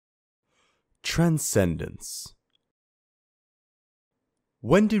Transcendence.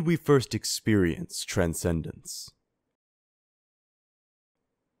 When did we first experience transcendence?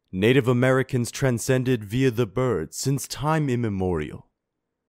 Native Americans transcended via the bird since time immemorial.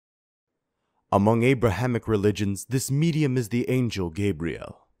 Among Abrahamic religions, this medium is the angel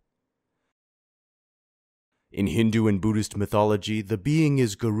Gabriel. In Hindu and Buddhist mythology, the being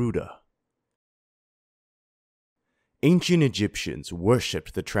is Garuda. Ancient Egyptians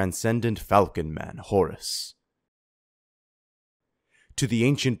worshipped the transcendent falcon man, Horus. To the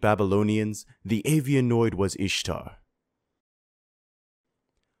ancient Babylonians, the avianoid was Ishtar.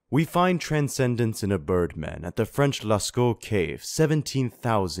 We find transcendence in a birdman at the French Lascaux cave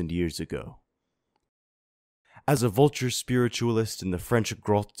 17,000 years ago. As a vulture spiritualist in the French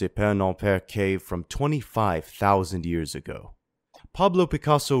Grotte de Père cave from 25,000 years ago, Pablo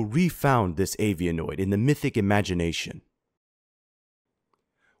Picasso refound this avianoid in the mythic imagination.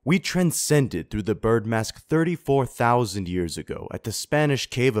 We transcended through the bird mask 34,000 years ago at the Spanish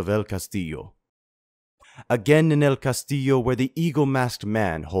cave of El Castillo. Again in El Castillo, where the eagle-masked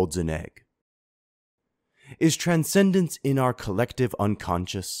man holds an egg. Is transcendence in our collective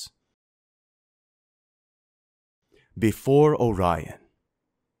unconscious? Before Orion.